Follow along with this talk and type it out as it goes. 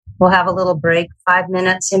we'll have a little break, 5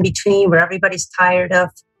 minutes in between where everybody's tired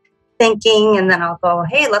of thinking. And then I'll go,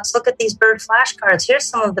 hey, let's look at these bird flashcards. Here's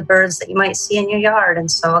some of the birds that you might see in your yard.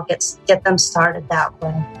 And so I'll get them started that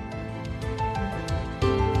way.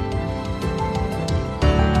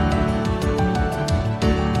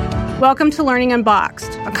 Welcome to Learning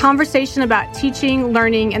Unboxed, a conversation about teaching,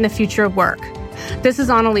 learning, and the future of work. This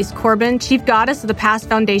is Annalise Corbin, Chief Goddess of the Past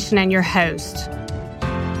Foundation and your host.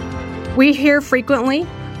 We hear frequently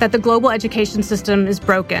that the global education system is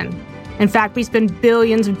broken. In fact, we spend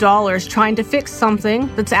billions of dollars trying to fix something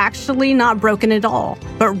that's actually not broken at all,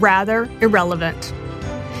 but rather irrelevant.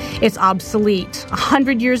 It's obsolete.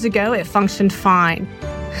 100 years ago, it functioned fine.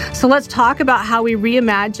 So let's talk about how we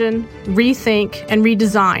reimagine, rethink, and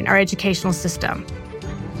redesign our educational system.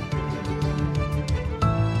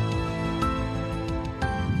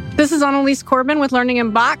 This is Annalise Corbin with Learning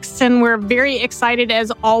Unboxed, and we're very excited,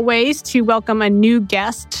 as always, to welcome a new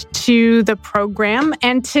guest to the program.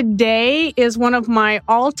 And today is one of my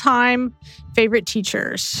all-time favorite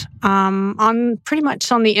teachers on pretty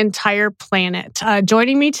much on the entire planet.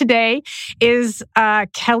 Joining me today is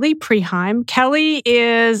Kelly Preheim. Kelly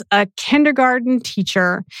is a kindergarten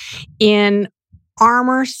teacher in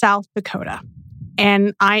Armour, South Dakota.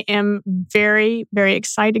 And I am very, very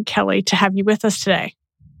excited, Kelly, to have you with us today.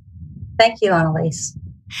 Thank you, Annalise.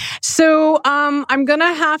 So I'm going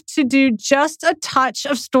to have to do just a touch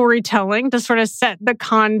of storytelling to sort of set the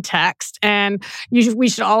context. And we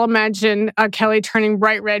should all imagine Kelly turning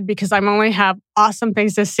bright red because I only have awesome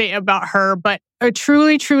things to say about her. But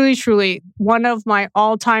truly, truly, truly one of my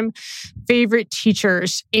all-time favorite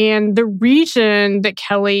teachers. And the reason that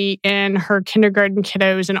Kelly and her kindergarten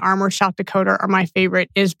kiddos in Armour, South Dakota are my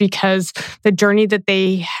favorite is because the journey that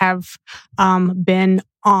they have been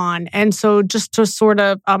on. And so just to sort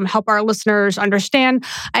of help our listeners understand,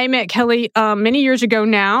 I met Kelly many years ago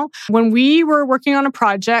now when we were working on a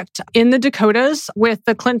project in the Dakotas with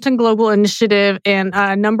the Clinton Global Initiative and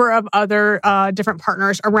a number of other different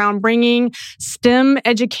partners around bringing STEM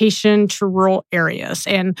education to rural areas.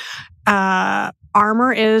 And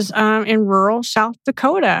Armour is in rural South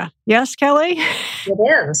Dakota. Yes, Kelly?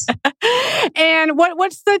 It is. And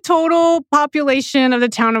what's the total population of the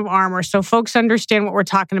town of Armour? So folks understand what we're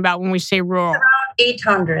talking about when we say rural. Around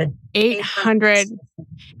 800. 800.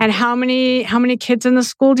 And how many kids in the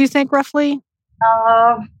school do you think roughly?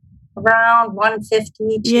 Around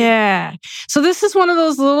 150. Yeah. So this is one of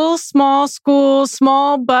those little small schools,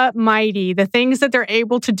 small but mighty. The things that they're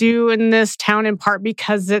able to do in this town, in part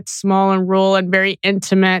because it's small and rural and very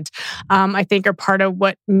intimate, I think are part of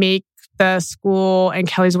what make the school and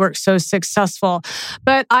Kelly's work so successful.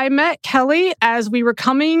 But I met Kelly as we were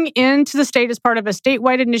coming into the state as part of a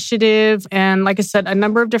statewide initiative. And like I said, a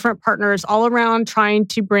number of different partners all around trying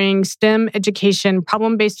to bring STEM education,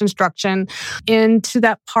 problem-based instruction into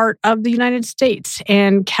that part of the United States.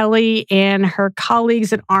 And Kelly and her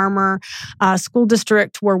colleagues at Armour School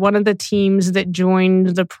District were one of the teams that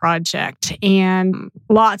joined the project. And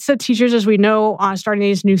lots of teachers, as we know, starting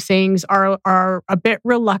these new things are a bit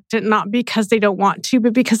reluctant, not because they don't want to,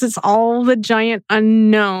 but because it's all the giant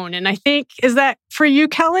unknown. And I think, is that for you,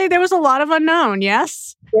 Kelly? There was a lot of unknown,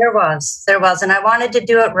 yes? There was. And I wanted to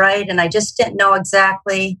do it right. And I just didn't know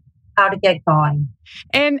exactly how to get going.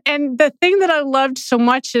 And the thing that I loved so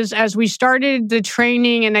much is as we started the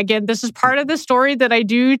training, and again, this is part of the story that I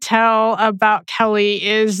do tell about Kelly,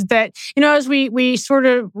 is that, as we sort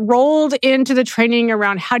of rolled into the training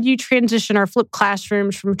around how do you transition our flipped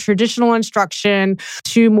classrooms from traditional instruction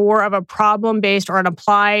to more of a problem-based or an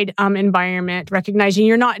applied environment, recognizing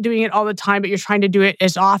you're not doing it all the time, but you're trying to do it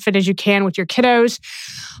as often as you can with your kiddos.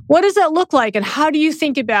 What does that look like and how do you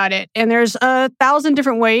think about it? And there's 1,000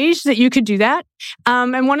 different ways that you could do that.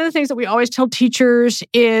 And one of the things that we always tell teachers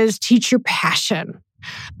is teach your passion.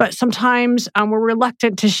 But sometimes we're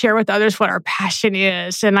reluctant to share with others what our passion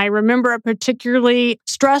is. And I remember a particularly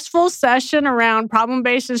stressful session around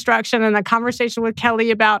problem-based instruction and a conversation with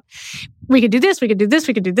Kelly about we could do this, we could do this,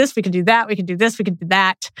 we could do this, we could do that, we could do this, we could do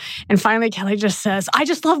that. And finally, Kelly just says, I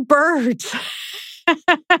just love birds.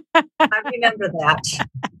 I remember that.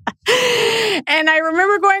 And I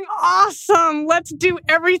remember going, awesome, let's do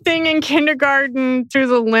everything in kindergarten through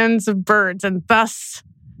the lens of birds. And thus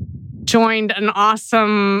joined an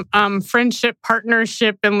awesome friendship,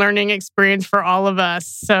 partnership, and learning experience for all of us.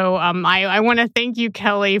 So I want to thank you,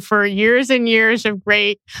 Kelly, for years and years of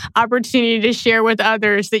great opportunity to share with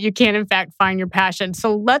others that you can, in fact, find your passion.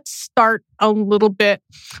 So let's start a little bit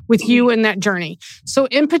with you in that journey. So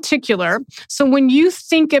in particular, so when you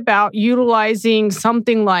think about utilizing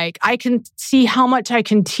something like, I can see how much I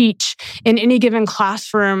can teach in any given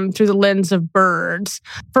classroom through the lens of birds,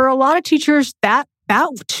 for a lot of teachers, that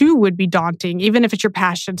too would be daunting, even if it's your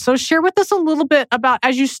passion. So share with us a little bit about,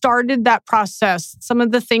 as you started that process, some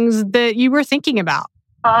of the things that you were thinking about.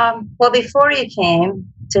 Well, before you came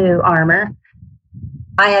to Armour,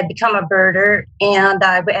 I had become a birder, and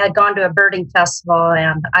I had gone to a birding festival,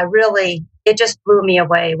 and it just blew me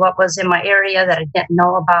away what was in my area that I didn't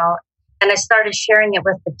know about. And I started sharing it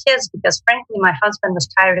with the kids because, frankly, my husband was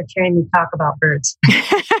tired of hearing me talk about birds.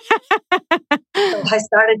 So I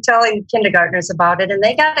started telling kindergartners about it, and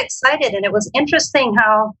they got excited. And it was interesting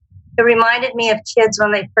how it reminded me of kids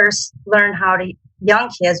when they first learned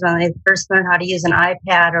young kids, when they first learned how to use an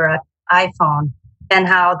iPad or an iPhone, and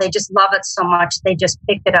how they just love it so much, they just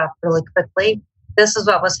pick it up really quickly. This is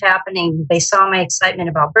what was happening. They saw my excitement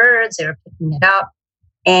about birds. They were picking it up.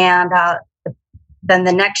 And then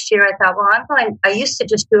the next year I thought, well, I used to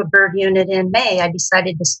just do a bird unit in May. I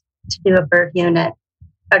decided to do a bird unit.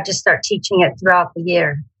 I'd just start teaching it throughout the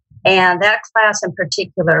year. And that class in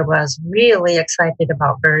particular was really excited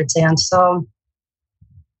about birds. And so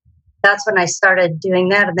that's when I started doing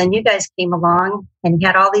that. And then you guys came along and you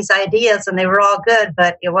had all these ideas and they were all good,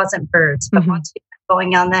 but it wasn't birds. But once we got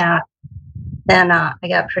going on that, then I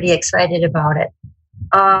got pretty excited about it.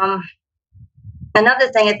 Another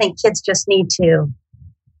thing, I think kids just need to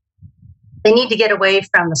get away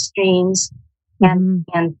from the screens and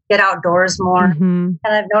get outdoors more. And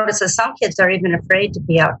I've noticed that some kids are even afraid to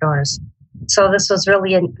be outdoors. So this was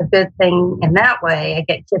really a good thing in that way. I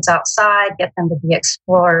get kids outside, get them to be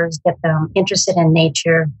explorers, get them interested in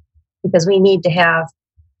nature, because we need to have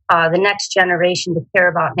the next generation to care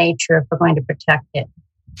about nature if we're going to protect it.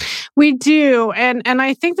 We do. And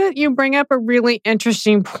I think that you bring up a really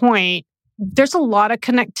interesting point. There's a lot of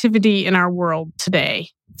connectivity in our world today.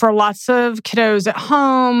 For lots of kiddos at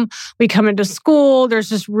home, we come into school, there's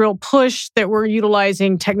this real push that we're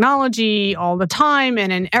utilizing technology all the time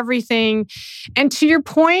and in everything. And to your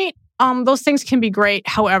point, those things can be great.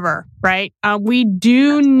 However, right, we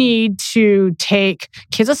do need to take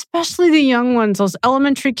kids, especially the young ones, those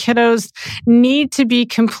elementary kiddos, need to be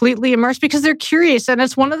completely immersed because they're curious. And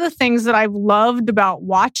it's one of the things that I've loved about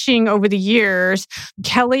watching over the years.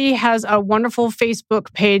 Kelly has a wonderful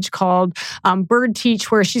Facebook page called Bird Teach,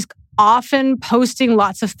 where she's often posting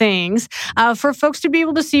lots of things for folks to be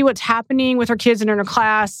able to see what's happening with her kids in her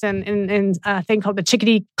class and a thing called the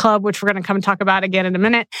Chickadee Club, which we're going to come and talk about again in a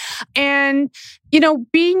minute. And,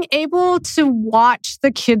 being able to watch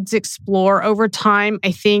the kids explore over time,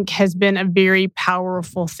 I think has been a very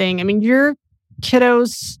powerful thing. I mean, your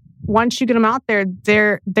kiddos, once you get them out there,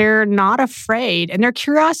 they're not afraid and their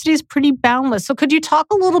curiosity is pretty boundless. So could you talk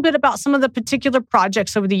a little bit about some of the particular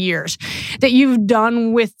projects over the years that you've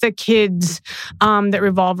done with the kids that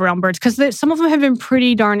revolve around birds? Because some of them have been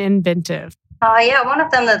pretty darn inventive. Yeah, one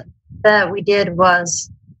of them that we did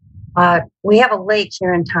was we have a lake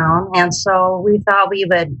here in town. And so we thought we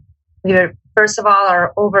would, first of all,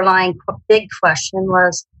 our overlying big question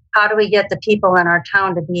was, how do we get the people in our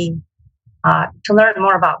town to learn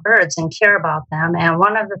more about birds and care about them? And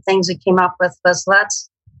one of the things we came up with was, let's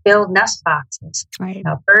build nest boxes, right,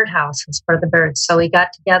 bird houses for the birds. So we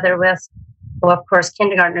got together with, of course,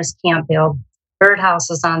 kindergartners can't build bird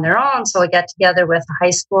houses on their own. So we got together with a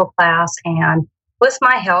high school class, and with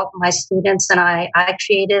my help, my students and I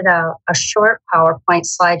created a short PowerPoint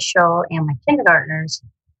slideshow, and my kindergartners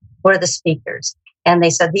were the speakers. And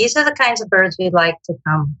they said, these are the kinds of birds we'd like to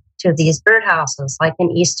come to these birdhouses, like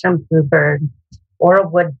an eastern bluebird or a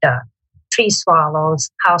wood duck, tree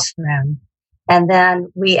swallows, house wren. And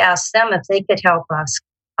then we asked them if they could help us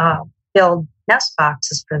build nest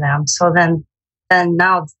boxes for them. So then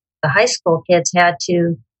now the high school kids had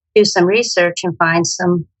to do some research and find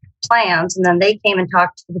some plans. And then they came and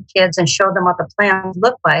talked to the kids and showed them what the plans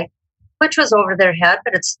looked like, which was over their head,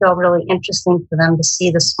 but it's still really interesting for them to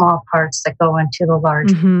see the small parts that go into the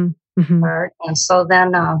large part. And so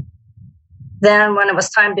then when it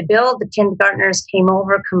was time to build, the kindergartners came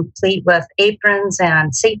over complete with aprons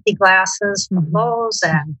and safety glasses from Lowe's,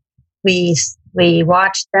 and we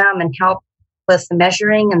watched them and helped with the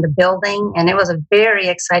measuring and the building. And it was a very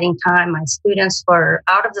exciting time. My students were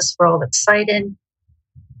out of this world excited.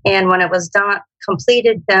 And when it was done,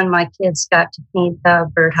 completed, then my kids got to paint the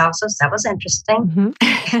birdhouses. That was interesting. And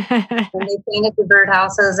they painted the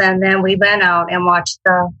birdhouses, and then we went out and watched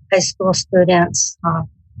the high school students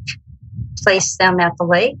place them at the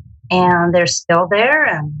lake, and they're still there,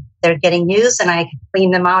 and they're getting used, and I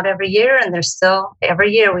clean them out every year, and they're still,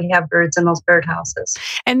 every year we have birds in those birdhouses.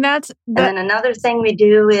 And then another thing we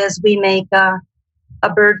do is we make a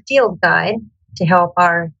bird field guide to help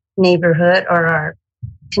our neighborhood or our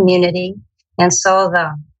community. And so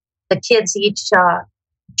the kids each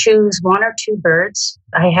choose one or two birds.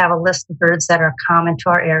 I have a list of birds that are common to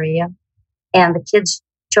our area. And the kids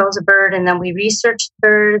chose a bird, and then we research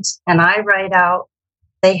birds, and I write out,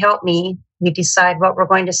 they help me. We decide what we're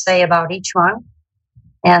going to say about each one.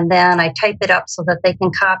 And then I type it up so that they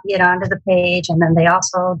can copy it onto the page. And then they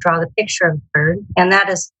also draw the picture of the bird. And that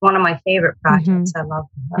is one of my favorite projects. I love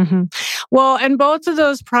that. Well, and both of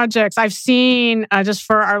those projects I've seen, just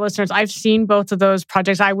for our listeners, I've seen both of those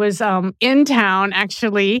projects. I was in town,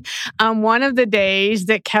 actually, one of the days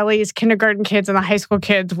that Kelly's kindergarten kids and the high school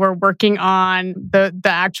kids were working on the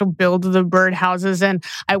actual build of the birdhouses. And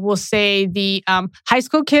I will say the high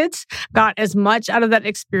school kids got as much out of that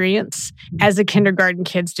experience as the kindergarten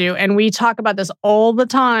kids do. And we talk about this all the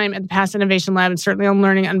time at the Past Innovation Lab and certainly on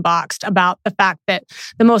Learning Unboxed about the fact that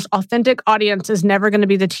the most authentic audience is never going to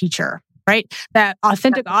be the teacher. Right? That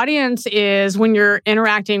authentic audience is when you're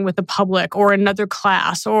interacting with the public or another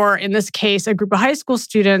class, or in this case, a group of high school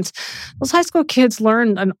students. Those high school kids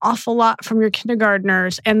learn an awful lot from your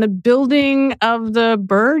kindergartners, and the building of the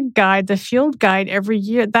bird guide, the field guide every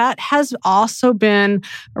year, that has also been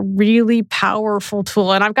a really powerful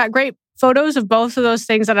tool. And I've got great photos of both of those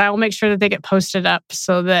things, and I will make sure that they get posted up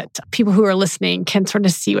so that people who are listening can sort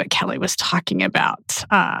of see what Kelly was talking about.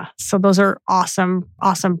 So those are awesome,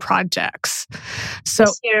 awesome projects. So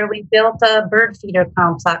this year we built a bird feeder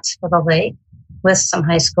complex for the lake with some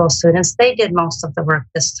high school students. They did most of the work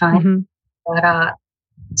this time. But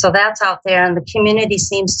so that's out there, and the community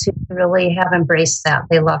seems to really have embraced that.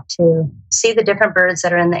 They love to see the different birds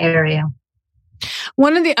that are in the area.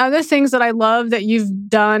 One of the other things that I love that you've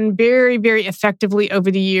done very, very effectively over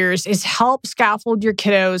the years is help scaffold your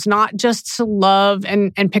kiddos, not just to love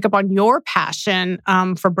and pick up on your passion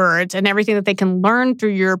for birds and everything that they can learn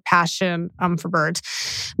through your passion for birds,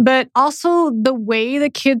 but also the way the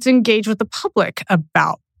kids engage with the public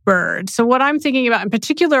about birds. So what I'm thinking about in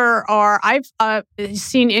particular are I've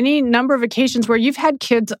seen any number of occasions where you've had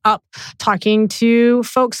kids up talking to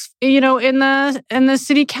folks, in the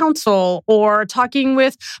city council, or talking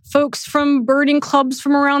with folks from birding clubs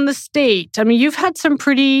from around the state. I mean, you've had some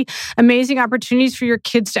pretty amazing opportunities for your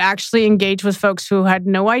kids to actually engage with folks who had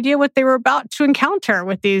no idea what they were about to encounter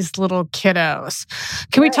with these little kiddos.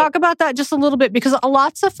 Can we talk about that just a little bit? Because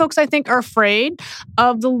lots of folks, I think, are afraid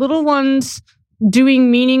of the little ones doing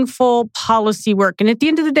meaningful policy work. And at the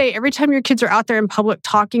end of the day, every time your kids are out there in public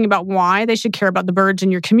talking about why they should care about the birds in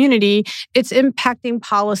your community, it's impacting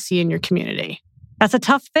policy in your community. That's a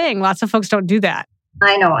tough thing. Lots of folks don't do that.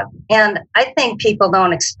 I know it. And I think people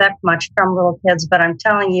don't expect much from little kids, but I'm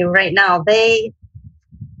telling you right now, you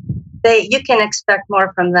can expect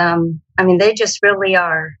more from them. I mean, they just really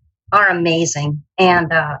are amazing.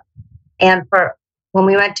 And for when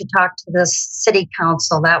we went to talk to the city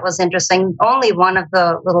council, that was interesting. Only one of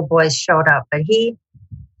the little boys showed up, but he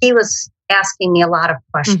was asking me a lot of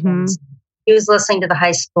questions. He was listening to the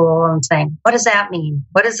high school and saying, what does that mean?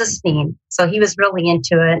 What does this mean? So he was really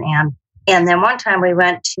into it. And then one time we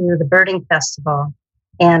went to the birding festival,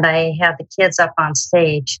 and I had the kids up on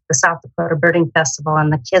stage, the South Dakota Birding Festival,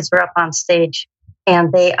 and the kids were up on stage,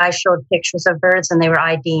 and I showed pictures of birds, and they were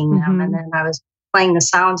IDing them. And then I was playing the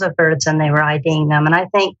sounds of birds, and they were IDing them. And I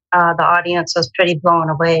think the audience was pretty blown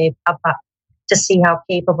away to see how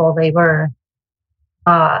capable they were.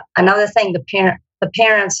 Another thing, the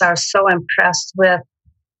parents are so impressed with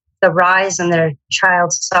the rise in their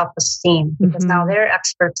child's self-esteem, because now they're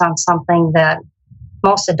experts on something that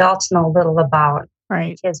most adults know little about.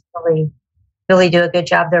 Right. Kids really, really do a good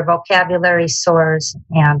job. Their vocabulary soars,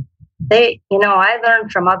 and I learn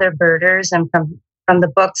from other birders and from the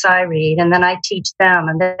books I read, and then I teach them,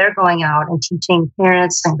 and they're going out and teaching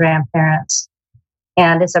parents and grandparents.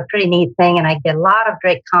 And it's a pretty neat thing. And I get a lot of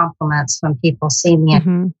great compliments when people see me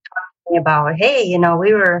and talk to me about, hey,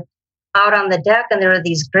 we were out on the deck and there were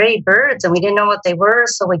these gray birds and we didn't know what they were.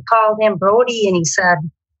 So we called in Brody, and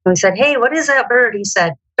we said, hey, what is that bird? He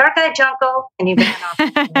said, dark eyed Junko, and he ran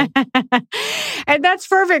off. And that's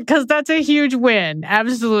perfect because that's a huge win.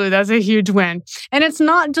 Absolutely. That's a huge win. And it's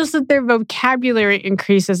not just that their vocabulary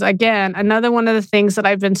increases. Again, another one of the things that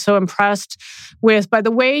I've been so impressed with by the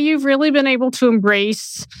way you've really been able to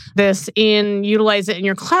embrace this and utilize it in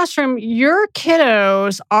your classroom, your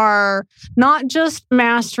kiddos are not just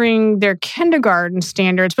mastering their kindergarten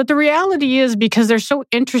standards, but the reality is because they're so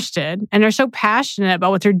interested and they're so passionate about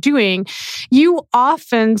what they're doing, you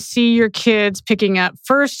often see your kids picking up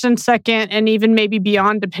first and second and even maybe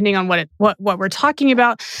beyond, depending on what we're talking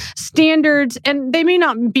about, standards. And they may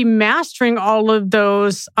not be mastering all of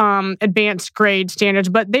those advanced grade standards,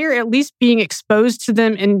 but they're at least being exposed to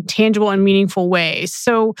them in tangible and meaningful ways.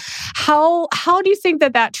 So how do you think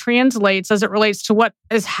that translates as it relates to what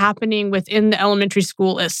is happening within the elementary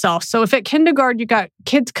school itself? So if at kindergarten you got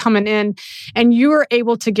kids coming in and you are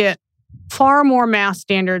able to get far more math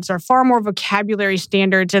standards or far more vocabulary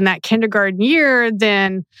standards in that kindergarten year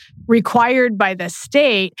than required by the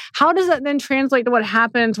state, how does that then translate to what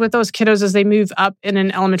happens with those kiddos as they move up in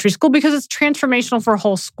an elementary school? Because it's transformational for a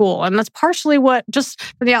whole school. And that's partially what, just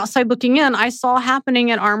from the outside looking in, I saw happening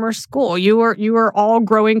at Armour School. You were all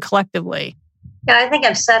growing collectively. Yeah, I think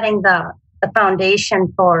I'm setting the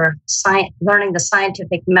foundation for learning the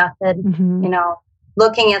scientific method,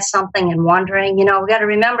 looking at something and wondering, we got to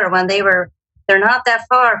remember when they're not that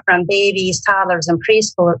far from babies, toddlers, and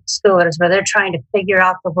preschoolers where they're trying to figure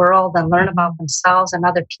out the world and learn about themselves and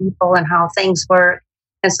other people and how things work.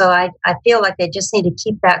 And so I feel like they just need to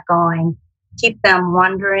keep that going, keep them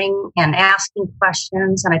wondering and asking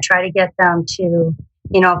questions. And I try to get them to,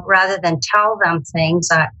 rather than tell them things,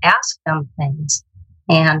 ask them things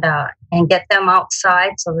and get them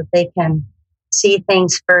outside so that they can see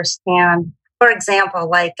things firsthand. For example,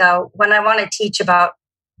 like when I want to teach about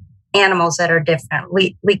animals that are different,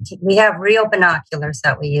 we have real binoculars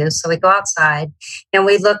that we use. So we go outside and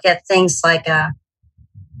we look at things like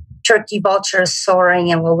turkey vultures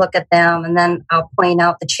soaring, and we'll look at them. And then I'll point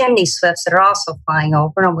out the chimney swifts that are also flying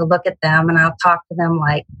over, and we'll look at them and I'll talk to them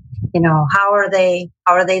like, how are they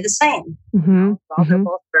the same? Mm-hmm. Well, they're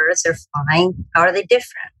both birds, they're flying. How are they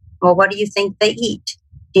different? Well, what do you think they eat?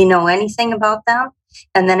 Do you know anything about them?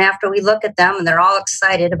 And then after we look at them and they're all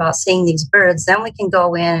excited about seeing these birds, then we can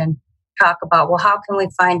go in and talk about, well, how can we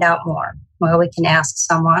find out more? Well, we can ask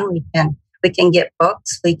someone, we can get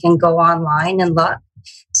books, we can go online and look.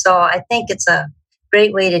 So I think it's a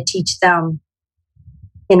great way to teach them,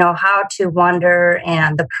 how to wonder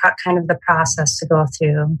and the process to go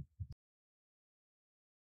through.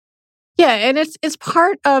 Yeah, and it's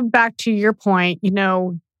part of, back to your point,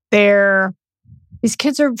 these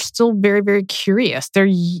kids are still very, very curious. They're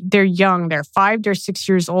young. They're 5, they're 6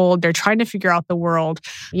 years old. They're trying to figure out the world.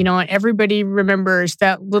 And everybody remembers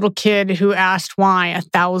that little kid who asked why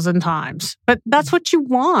 1,000 times. But that's what you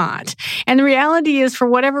want. And the reality is, for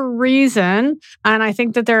whatever reason, and I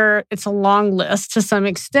think that it's a long list to some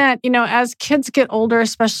extent, as kids get older,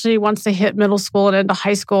 especially once they hit middle school and into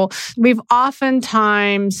high school, we've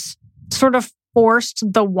oftentimes sort of forced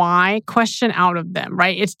the why question out of them,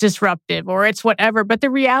 right? It's disruptive or it's whatever. But the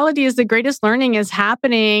reality is the greatest learning is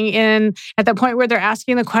happening at that point where they're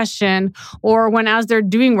asking the question, or when as they're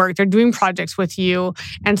doing work, they're doing projects with you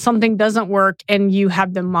and something doesn't work and you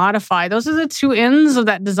have them modify. Those are the two ends of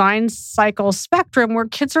that design cycle spectrum where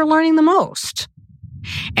kids are learning the most.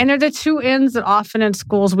 And they're the two ends that often in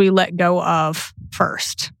schools we let go of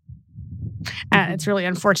first. And it's really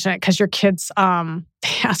unfortunate because your kids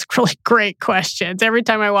they ask really great questions. Every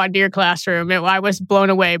time I walked into your classroom, I was blown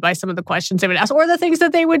away by some of the questions they would ask or the things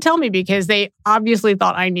that they would tell me because they obviously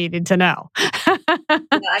thought I needed to know.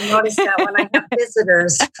 I noticed that when I have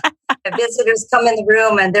visitors. Visitors come in the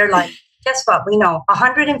room and they're like, guess what? We know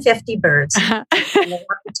 150 birds. And they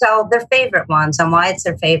have to tell their favorite ones and why it's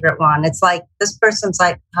their favorite one. It's like, this person's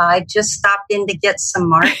like, I just stopped in to get some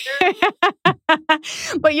marker.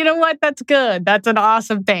 But you know what? That's good. That's an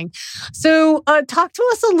awesome thing. So talk to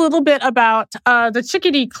us a little bit about the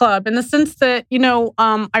Chickadee Club in the sense that,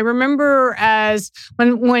 I remember as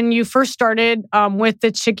when you first started with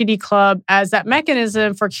the Chickadee Club as that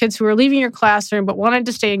mechanism for kids who were leaving your classroom but wanted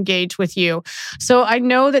to stay engaged with you. So I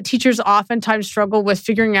know that teachers oftentimes struggle with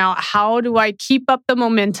figuring out, how do I keep up the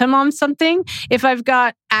momentum on something if I've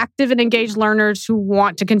got active and engaged learners who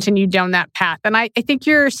want to continue down that path? And I think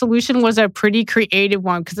your solution was a pretty creative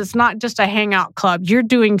one because it's not just a hangout club. You're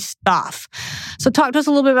doing stuff. So talk to us a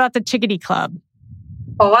little bit about the Chickadee Club.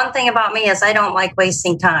 Well, one thing about me is I don't like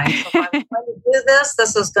wasting time. So if I'm going to do this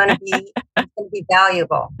is going to be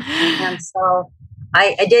valuable. And so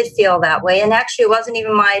I did feel that way. And actually, it wasn't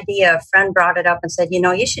even my idea. A friend brought it up and said,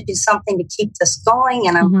 you should do something to keep this going.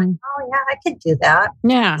 And I'm like, oh, yeah, I could do that.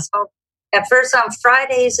 Yeah. So at first, on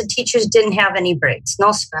Fridays, the teachers didn't have any breaks,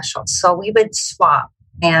 no specials. So we would swap.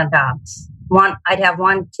 And I'd have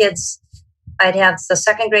the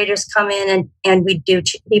second graders come in and we'd do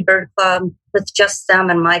Chickadee Bird Club with just them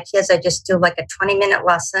and my kids. I just do like a 20-minute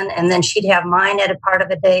lesson. And then she'd have mine at a part of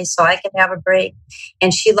a day so I could have a break.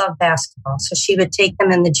 And she loved basketball. So she would take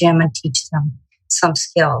them in the gym and teach them some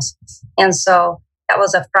skills. And so that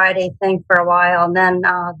was a Friday thing for a while. And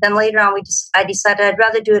then later on, I decided I'd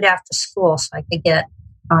rather do it after school so I could get,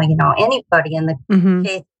 anybody in the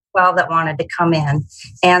K-12 that wanted to come in.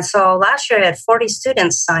 And so last year I had 40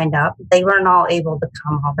 students signed up. They weren't all able to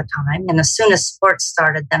come all the time. And as soon as sports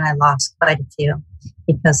started, then I lost quite a few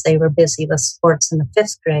because they were busy with sports in the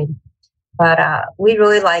 5th grade. But we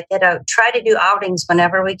really like it. I try to do outings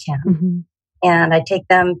whenever we can. And I take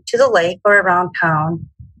them to the lake or around town.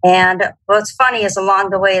 And what's funny is along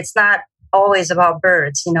the way, it's not always about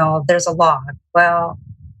birds. There's a log. Well,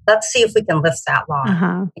 let's see if we can lift that log.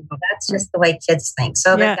 That's just the way kids think.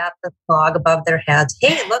 So they got the log above their heads.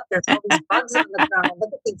 Hey, look, there's all these bugs on the ground. Look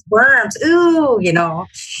at these worms. Ooh,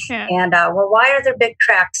 Yeah. And why are there big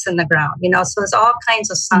cracks in the ground? So there's all kinds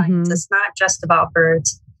of signs. It's not just about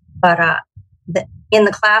birds. But in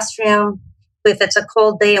the classroom, if it's a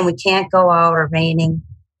cold day and we can't go out or raining,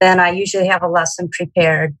 then I usually have a lesson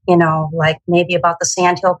prepared, like maybe about the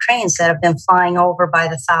sandhill cranes that have been flying over by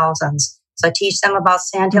the thousands. So I teach them about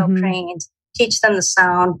sandhill cranes, teach them the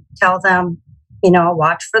sound, tell them,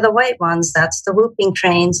 watch for the white ones. That's the whooping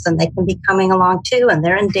cranes. Then they can be coming along too, and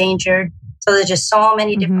they're endangered. So there's just so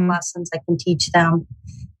many different lessons I can teach them.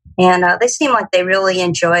 And they seem like they really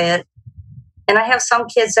enjoy it. And I have some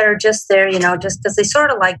kids that are just there, just because they sort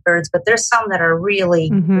of like birds, but there's some that are really,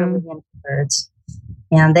 really into birds.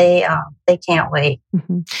 And they can't wait.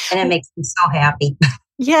 And it makes me so happy.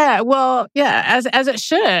 Yeah, well, yeah, as it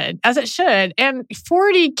should. And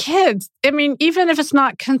 40 kids, I mean, even if it's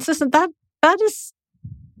not consistent, that's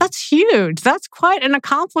huge. That's quite an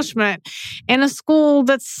accomplishment in a school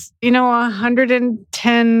that's,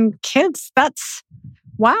 110 kids. That's,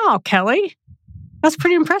 wow, Kelly. That's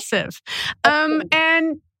pretty impressive.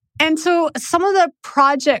 And so some of the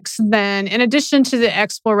projects then, in addition to the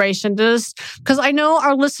exploration, because I know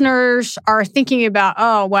our listeners are thinking about,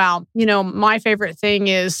 oh, wow, my favorite thing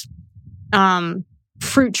is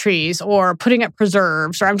fruit trees or putting up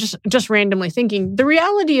preserves, or I'm just randomly thinking. The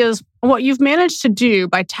reality is what you've managed to do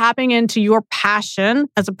by tapping into your passion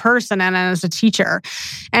as a person and as a teacher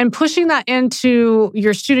and pushing that into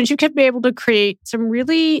your students, you could be able to create some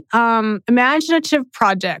really imaginative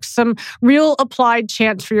projects, some real applied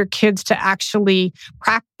chance for your kids to actually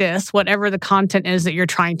practice whatever the content is that you're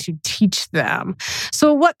trying to teach them.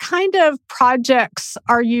 So what kind of projects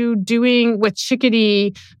are you doing with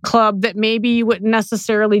Chickadee Club that maybe you wouldn't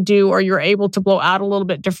necessarily do or you're able to blow out a little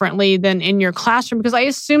bit differently than in your classroom? Because I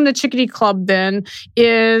assume the Chickadee Club then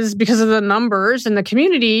is, because of the numbers in the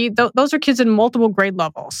community, those are kids in multiple grade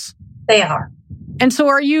levels. They are. And so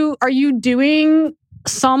are you doing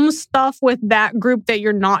some stuff with that group that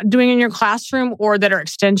you're not doing in your classroom or that are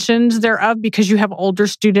extensions thereof because you have older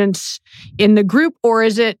students in the group? Or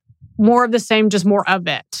is it more of the same, just more of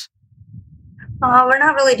it? We're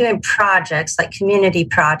not really doing projects like community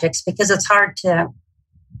projects because it's hard to,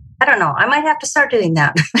 I don't know. I might have to start doing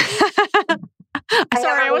that.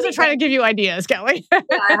 Sorry, I wasn't trying to give you ideas, Kelly.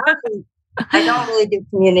 I don't really do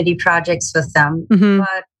community projects with them,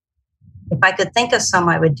 but if I could think of some,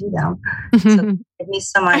 I would do them. So give me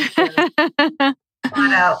some ideas. But,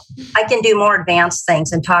 I can do more advanced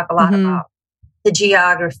things and talk a lot about the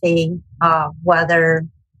geography, weather,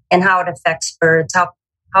 and how it affects birds, how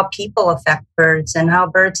people affect birds, and how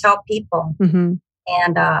birds help people.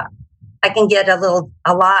 And I can get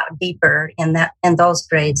a lot deeper in those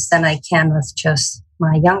grades than I can with just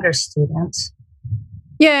my younger students.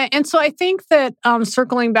 Yeah, and so I think that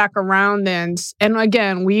circling back around then, and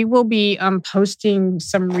again, we will be posting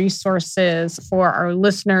some resources for our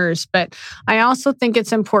listeners, but I also think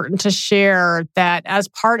it's important to share that as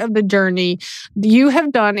part of the journey, you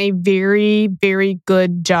have done a very, very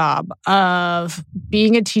good job of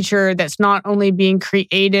being a teacher that's not only being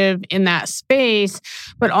creative in that space,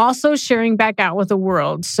 but also sharing back out with the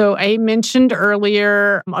world. So I mentioned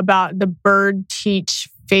earlier about the Bird Teach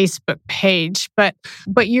Facebook page, but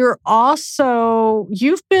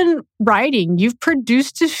you've been writing, you've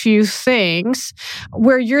produced a few things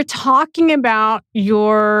where you're talking about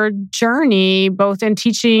your journey, both in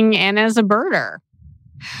teaching and as a birder.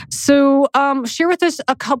 So share with us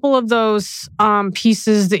a couple of those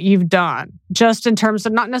pieces that you've done, just in terms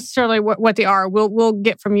of not necessarily what they are. We'll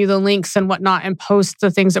get from you the links and whatnot and post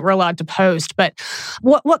the things that we're allowed to post. But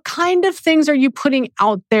what kind of things are you putting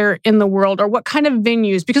out there in the world, or what kind of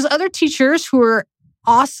venues? Because other teachers who are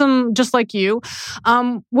awesome, just like you,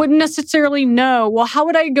 wouldn't necessarily know, well, how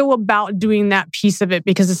would I go about doing that piece of it?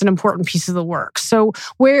 Because it's an important piece of the work. So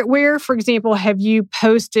where, for example, have you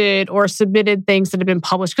posted or submitted things that have been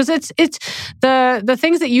published? Because it's the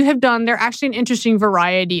things that you have done, they're actually an interesting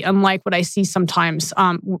variety, unlike what I see sometimes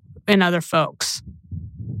in other folks.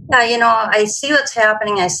 Yeah, I see what's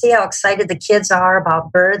happening. I see how excited the kids are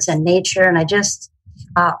about birds and nature. And I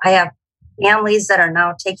have families that are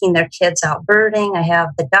now taking their kids out birding. I have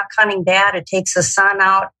the duck hunting dad who takes his son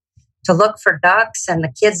out to look for ducks, and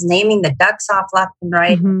the kids naming the ducks off left and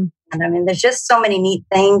right. Mm-hmm. And I mean, there's just so many neat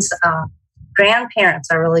things. Grandparents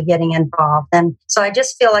are really getting involved. And so I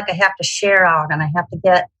just feel like I have to share out, and I have to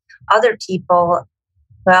get other people,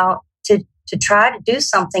 to try to do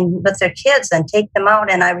something with their kids and take them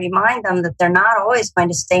out. And I remind them that they're not always going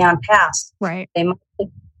to stay on task. Right. They might pick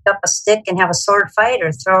up a stick and have a sword fight,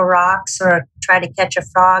 or throw rocks, or try to catch a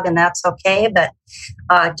frog, and that's okay. But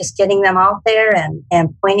just getting them out there and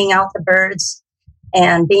pointing out the birds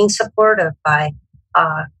and being supportive by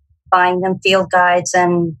buying them field guides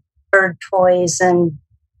and bird toys and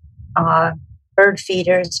bird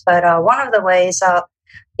feeders. But one of the ways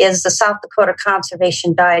is the South Dakota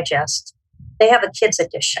Conservation Digest. They have a kids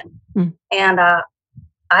edition. And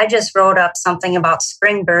I just wrote up something about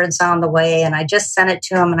spring birds on the way, and I just sent it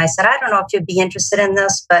to them. And I said, I don't know if you'd be interested in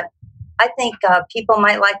this, but I think people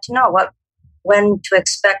might like to know when to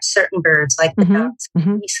expect certain birds, like the ducks,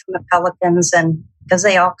 and the pelicans, and because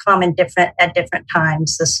they all come at different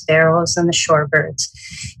times, the sparrows and the shorebirds.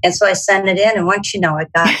 And so I sent it in, and once you know, it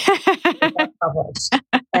got published.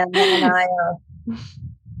 And then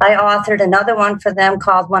I authored another one for them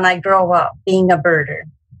called When I Grow Up, Being a Birder.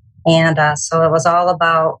 And so it was all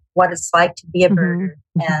about what it's like to be a birder.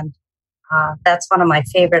 And that's one of my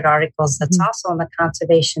favorite articles that's also in the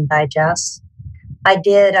Conservation Digest. I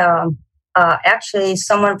did, actually,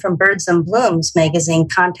 someone from Birds and Blooms magazine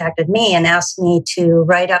contacted me and asked me to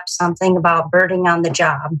write up something about birding on the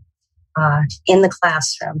job in the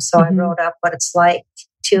classroom. So I wrote up what it's like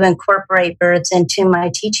to incorporate birds into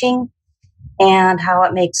my teaching and how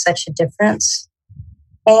it makes such a difference.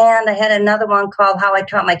 And I had another one called How I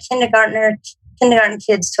Taught My Kindergarten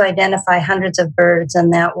Kids to Identify Hundreds of Birds,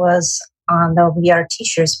 and that was on the We Are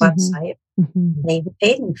Teachers website. They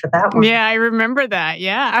paid me for that one. Yeah, I remember that.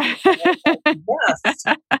 Yeah. Yes.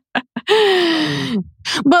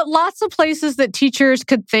 But lots of places that teachers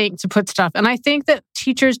could think to put stuff. And I think that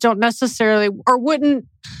teachers don't necessarily, or wouldn't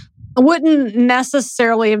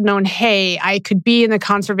necessarily have known, hey, I could be in the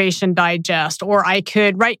Conservation Digest, or I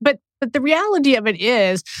could write, but the reality of it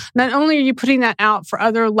is, not only are you putting that out for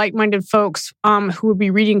other like-minded folks who would be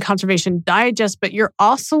reading Conservation Digest, but you're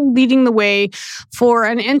also leading the way for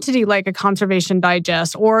an entity like a Conservation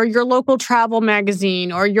Digest, or your local travel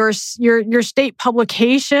magazine, or your state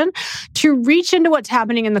publication, to reach into what's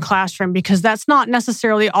happening in the classroom, because that's not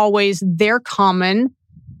necessarily always their common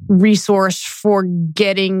resource for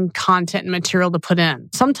getting content and material to put in.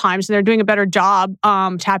 Sometimes they're doing a better job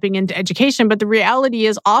tapping into education, but the reality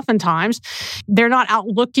is oftentimes they're not out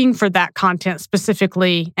looking for that content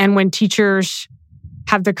specifically. And when teachers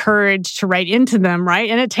have the courage to write into them, right?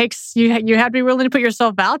 And it takes, you have to be willing to put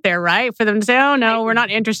yourself out there, right? For them to say, oh no, we're not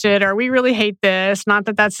interested, or we really hate this. Not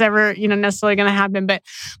that that's ever, necessarily going to happen. But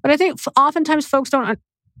I think oftentimes folks don't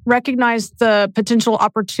recognize the potential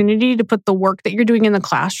opportunity to put the work that you're doing in the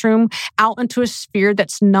classroom out into a sphere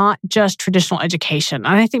that's not just traditional education.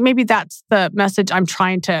 And I think maybe that's the message I'm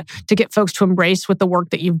trying to get folks to embrace with the work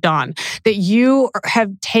that you've done, that you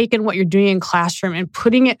have taken what you're doing in classroom and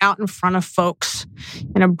putting it out in front of folks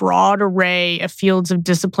in a broad array of fields of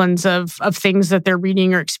disciplines of things that they're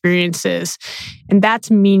reading or experiences. And that's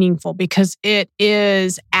meaningful because it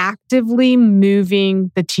is actively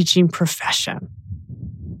moving the teaching profession.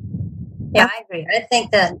 Yeah, I agree. I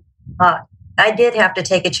think that I did have to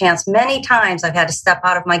take a chance. Many times I've had to step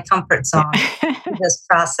out of my comfort zone in this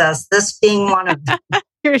process, this being one of them.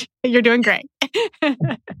 You're doing great. And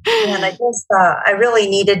I really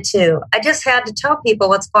needed to. I just had to tell people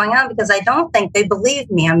what's going on because I don't think they believe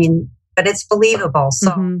me. I mean, but it's believable.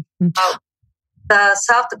 So the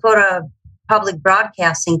South Dakota Public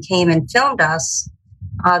Broadcasting came and filmed us.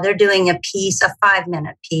 They're doing a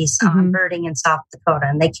 5-minute piece on birding in South Dakota.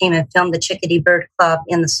 And they came and filmed the Chickadee Bird Club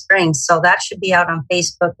in the spring. So that should be out on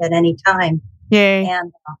Facebook at any time. Yay.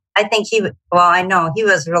 And I think I know he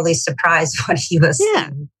was really surprised what he was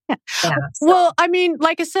seeing. Yeah. Well, I mean,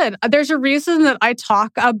 like I said, there's a reason that I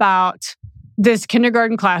talk about this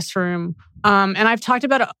kindergarten classroom. And I've talked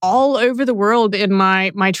about it all over the world in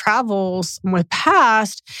my travels with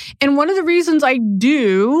past. And one of the reasons I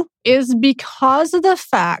do is because of the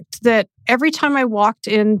fact that every time I walked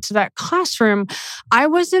into that classroom, I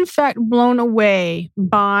was in fact blown away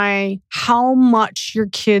by how much your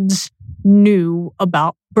kids knew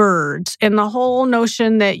about birds and the whole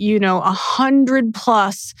notion that,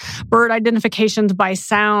 100+ bird identifications by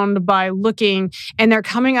sound, by looking, and they're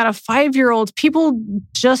coming out of 5-year-olds. People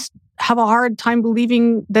just have a hard time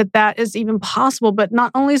believing that is even possible. But not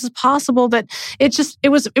only is it possible, that it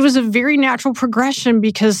was a very natural progression,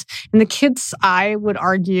 because in the kids, I would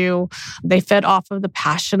argue, they fed off of the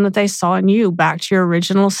passion that they saw in you. Back to your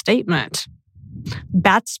original statement.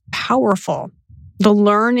 That's powerful. The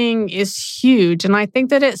learning is huge. And I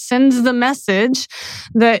think that it sends the message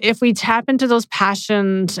that if we tap into those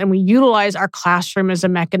passions and we utilize our classroom as a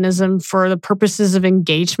mechanism for the purposes of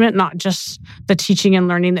engagement, not just the teaching and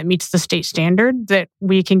learning that meets the state standard, that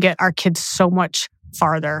we can get our kids so much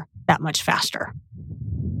farther, that much faster.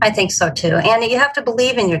 I think so too. And you have to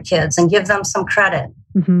believe in your kids and give them some credit.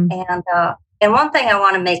 Mm-hmm. And one thing I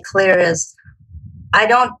want to make clear is, I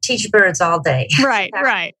don't teach birds all day. Right. A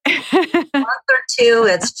month or two,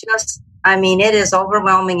 it's just, it is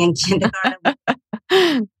overwhelming in kindergarten.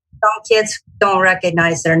 Some kids don't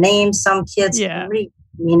recognize their names. Some kids can read.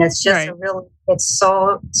 It's just it's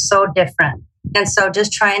so different. And so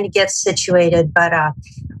just trying to get situated. But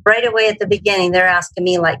right away at the beginning, they're asking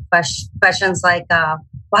me like questions like,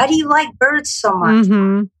 why do you like birds so much?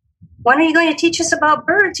 Mm-hmm. When are you going to teach us about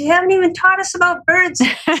birds? You haven't even taught us about birds.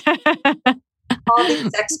 All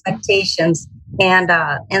these expectations. And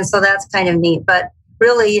so that's kind of neat. But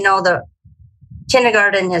really, the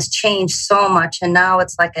kindergarten has changed so much. And now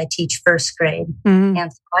it's like I teach first grade. Mm-hmm.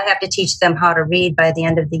 And so I have to teach them how to read by the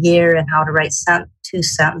end of the year and how to write 2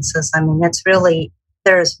 sentences.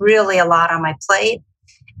 There's really a lot on my plate.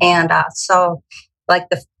 And so like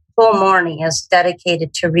the whole morning is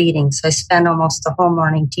dedicated to reading. So I spend almost the whole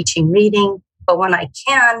morning teaching reading. But when I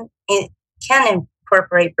can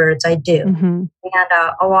incorporate birds, I do. Mm-hmm. And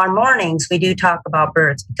on mornings, we do talk about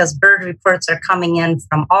birds because bird reports are coming in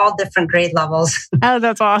from all different grade levels. Oh,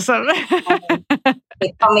 that's awesome.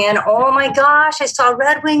 They come in, oh my gosh, I saw a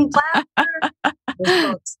red-winged blackbird. They're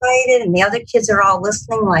so excited. And the other kids are all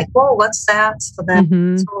listening like, whoa, what's that? So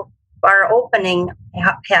then so our opening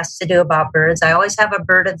has to do about birds. I always have a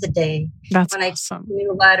bird of the day. That's when awesome. I teach a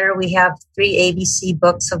new letter, we have 3 ABC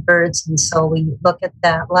books of birds. And so we look at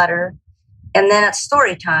that letter. And then at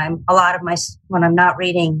story time, a lot of when I'm not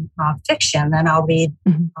reading fiction, then I'll read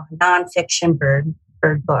nonfiction bird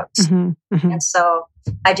books. Mm-hmm. Mm-hmm. And so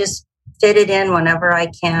I just fit it in whenever I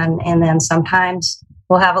can. And then sometimes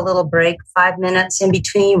we'll have a little break, 5 minutes in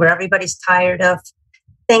between where everybody's tired of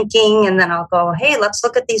thinking. And then I'll go, hey, let's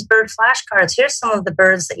look at these bird flashcards. Here's some of the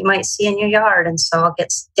birds that you might see in your yard. And so I'll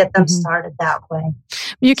get them started that way.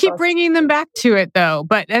 You keep bringing them back to it though,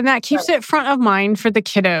 and that keeps it front of mind for the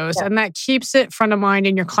kiddos, and that keeps it front of mind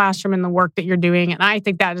in your classroom and the work that you're doing. And I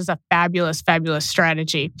think that is a fabulous, fabulous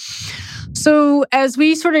strategy. So as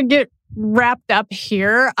we sort of get wrapped up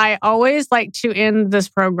here, I always like to end this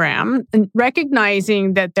program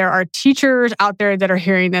recognizing that there are teachers out there that are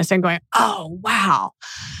hearing this and going, oh, wow.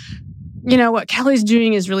 What Kelly's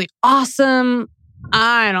doing is really awesome.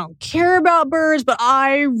 I don't care about birds, but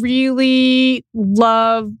I really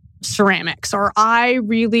love ceramics, or I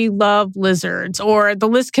really love lizards, or the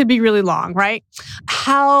list could be really long, right?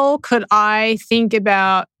 How could I think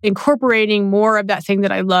about incorporating more of that thing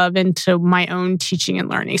that I love into my own teaching and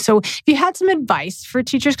learning? So if you had some advice for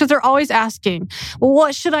teachers, because they're always asking, well,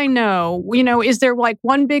 what should I know? Is there like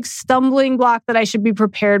one big stumbling block that I should be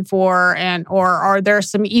prepared for, or are there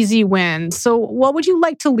some easy wins? So what would you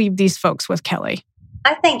like to leave these folks with, Kelly?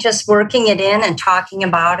 I think just working it in and talking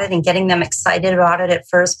about it and getting them excited about it at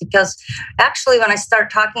first, because actually when I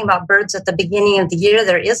start talking about birds at the beginning of the year,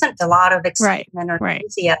 there isn't a lot of excitement or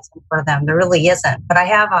enthusiasm for them. There really isn't. But I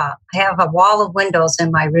have a wall of windows in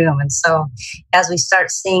my room. And so as we start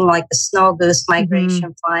seeing like the snow goose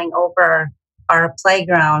migration flying over our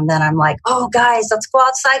playground, then I'm like, oh guys, let's go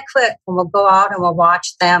outside quick. And we'll go out and we'll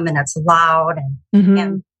watch them, and it's loud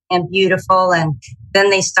and beautiful. And then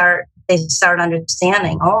they start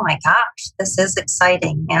understanding, oh my gosh, this is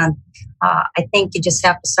exciting. And I think you just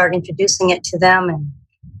have to start introducing it to them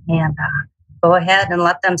and go ahead and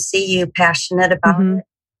let them see you passionate about it.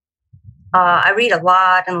 I read a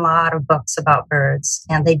lot of books about birds,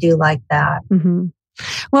 and they do like that.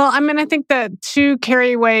 Well, I mean, I think the two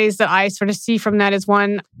carryways that I sort of see from that is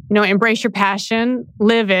one, embrace your passion,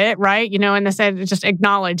 live it, right? And I said, just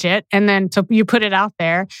acknowledge it. And then so you put it out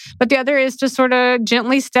there. But the other is to sort of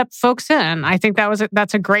gently step folks in. I think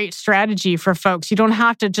that's a great strategy for folks. You don't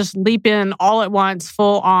have to just leap in all at once,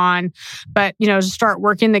 full on, but, start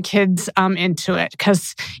working the kids into it.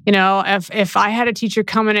 Because, if I had a teacher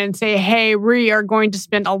come in and say, hey, we are going to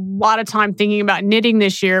spend a lot of time thinking about knitting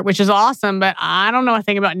this year, which is awesome, but I don't know a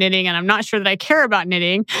thing about knitting, and I'm not sure that I care about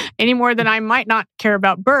knitting any more than I might not care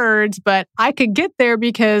about birds, but I could get there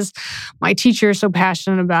because my teacher is so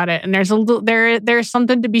passionate about it. And there's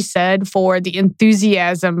something to be said for the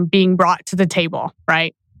enthusiasm being brought to the table,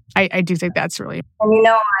 right? I do think that's really. And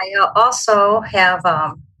I also have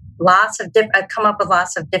I've come up with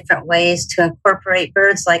lots of different ways to incorporate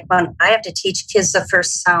birds. Like when I have to teach kids the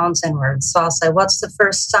first sounds in words, so I'll say, "What's the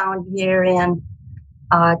first sound you hear in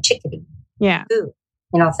chickadee?" Yeah. Ooh.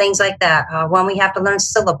 Things like that. When we have to learn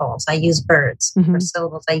syllables, I use birds for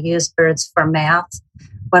syllables. I use birds for math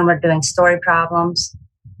when we're doing story problems.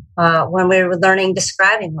 When we're learning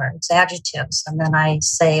describing words, adjectives, and then I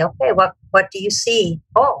say, okay, what do you see?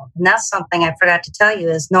 Oh, and that's something I forgot to tell you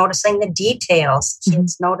is noticing the details.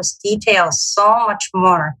 Kids notice details so much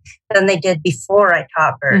more than they did before I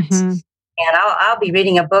taught birds. And I'll be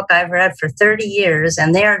reading a book I've read for 30 years,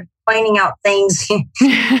 and they're pointing out things in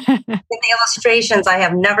the illustrations I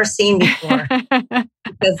have never seen before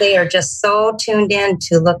because they are just so tuned in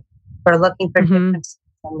to looking for differences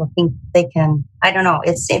and I don't know,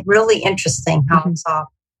 it's really interesting how it's all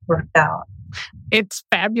worked out. It's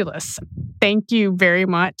fabulous. Thank you very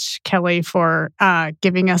much, Kelly, for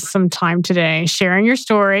giving us some time today, sharing your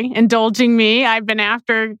story, indulging me. I've been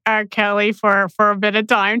after Kelly for a bit of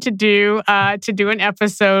time to do an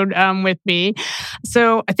episode with me.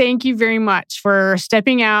 So thank you very much for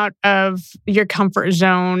stepping out of your comfort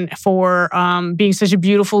zone, for being such a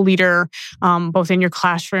beautiful leader, both in your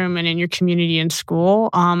classroom and in your community and school,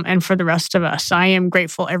 and for the rest of us. I am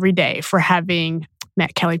grateful every day for having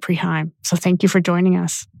met Kelly Preheim. So thank you for joining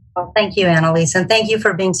us. Well, thank you, Annalise. And thank you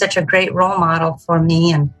for being such a great role model for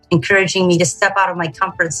me and encouraging me to step out of my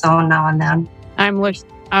comfort zone now and then.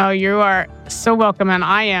 You are so welcome. And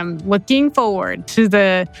I am looking forward to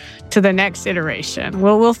the next iteration.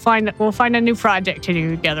 We'll find a new project to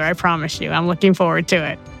do together. I promise you. I'm looking forward to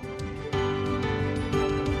it.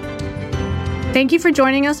 Thank you for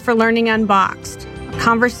joining us for Learning Unboxed, a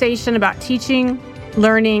conversation about teaching,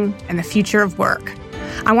 learning, and the future of work.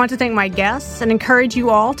 I want to thank my guests and encourage you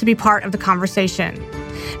all to be part of the conversation.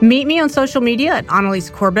 Meet me on social media at Annalise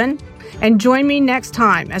Corbin, and join me next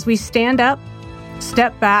time as we stand up,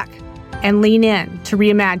 step back, and lean in to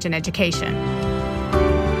reimagine education.